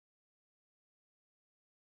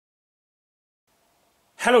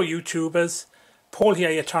Hello YouTubers, Paul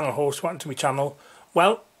here, your channel host. Welcome to my channel.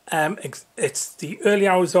 Well, it's the early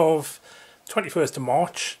hours of 21st of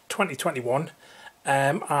March 2021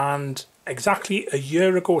 and exactly a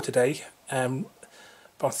year ago today,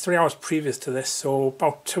 about 3 hours previous to this, so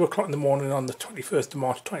about 2 o'clock in the morning on the 21st of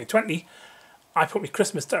March 2020, I put my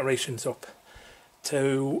Christmas decorations up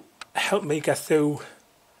to help me get through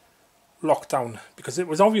lockdown, because it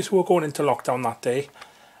was obvious we were going into lockdown that day.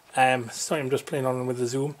 Sorry, I'm just playing on with the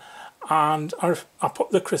Zoom, and I put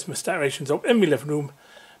the Christmas decorations up in my living room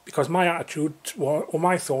because my attitude or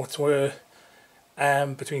my thoughts were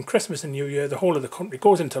between Christmas and New Year the whole of the country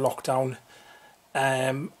goes into lockdown,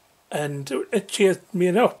 and it cheered me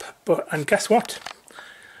up. And guess what?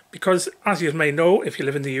 Because as you may know, if you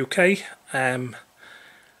live in the UK,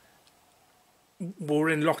 we were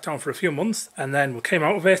in lockdown for a few months, and then we came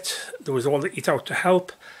out of it. There was all the Eat Out to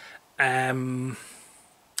Help,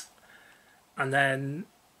 and then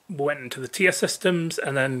we went into the tier systems,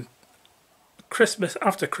 and then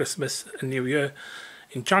after Christmas and New Year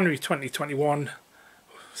in January 2021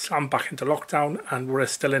 slammed back into lockdown, and we're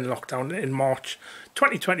still in lockdown in March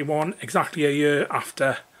 2021, exactly a year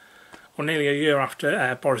after, or nearly a year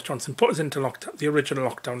after Boris Johnson put us into lockdown, the original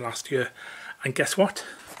lockdown last year. And guess what?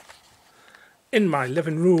 In my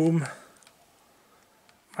living room,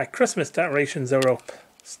 my Christmas decorations are up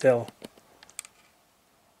still.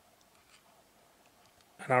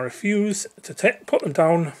 And I refuse to put them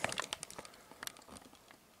down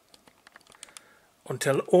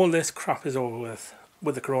until all this crap is over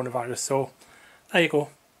with the coronavirus. So there you go.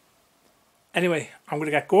 Anyway, I'm going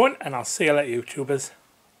to get going, and I'll see you later, YouTubers.